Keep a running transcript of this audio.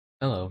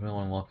Hello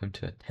everyone, welcome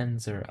to a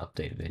Tensor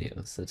update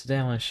video. So today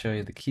I want to show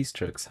you the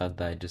Keystrokes HUD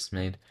that I just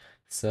made.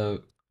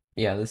 So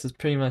yeah, this is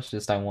pretty much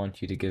just I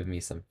want you to give me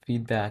some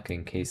feedback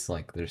in case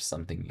like there's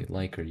something you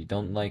like or you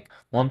don't like.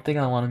 One thing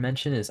I want to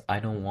mention is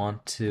I don't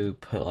want to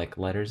put like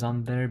letters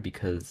on there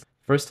because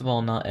first of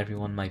all, not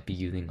everyone might be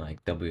using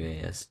like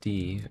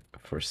WASD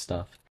for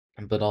stuff,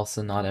 but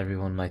also not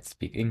everyone might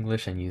speak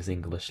English and use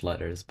English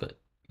letters, but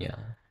yeah.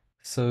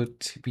 So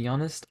to be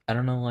honest, I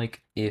don't know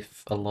like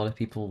if a lot of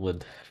people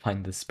would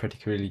find this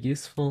particularly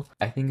useful.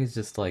 I think it's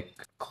just like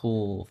a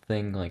cool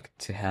thing like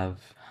to have,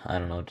 I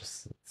don't know,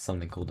 just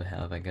something cool to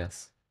have, I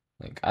guess.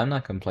 Like I'm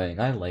not complaining.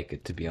 I like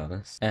it to be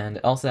honest. And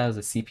it also has a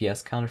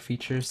CPS counter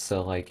feature,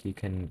 so like you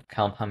can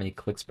count how many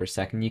clicks per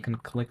second you can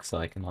click, so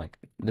I can like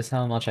this is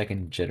how much I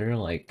can jitter,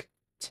 like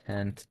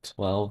 10 to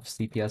 12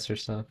 CPS or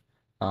so.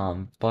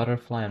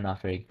 Butterfly I'm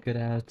not very good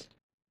at.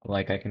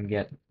 Like I can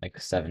get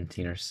like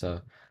 17 or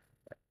so.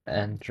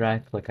 And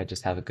drag click, I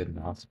just have a good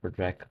mouse for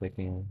drag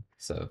clicking.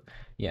 So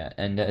yeah,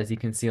 and as you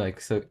can see,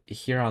 like, so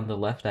here on the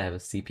left, I have a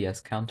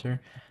CPS counter.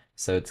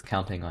 So it's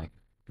counting like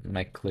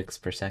my clicks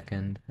per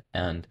second.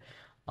 And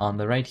on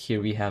the right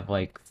here, we have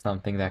like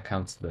something that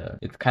counts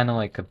it's kind of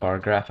like a bar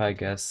graph, I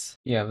guess.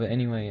 Yeah, but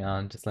anyway,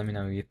 just let me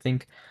know what you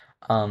think.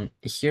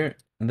 Here,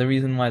 the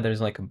reason why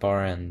there's like a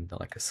bar and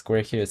like a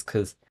square here is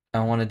because I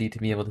wanted you to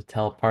be able to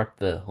tell apart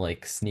the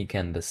like sneak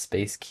and the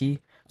space key.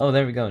 Oh,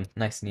 there we go.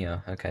 Nice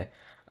Neo. Okay.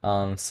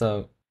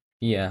 So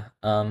yeah,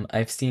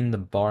 I've seen the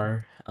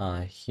bar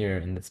here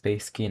in the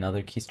space key and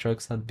other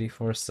keystrokes had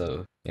before,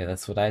 so yeah,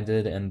 that's what I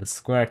did. And the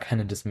square I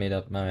kind of just made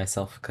up by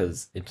myself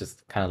because it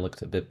just kind of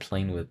looked a bit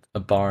plain with a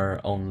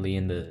bar only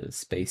in the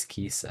space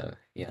key, so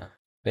yeah.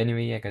 But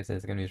anyway, yeah, guys,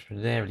 that's gonna be it for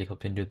today. I really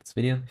hope you enjoyed this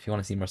video. If you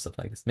want to see more stuff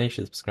like this, make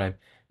sure to subscribe,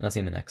 and I'll see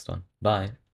you in the next one. Bye!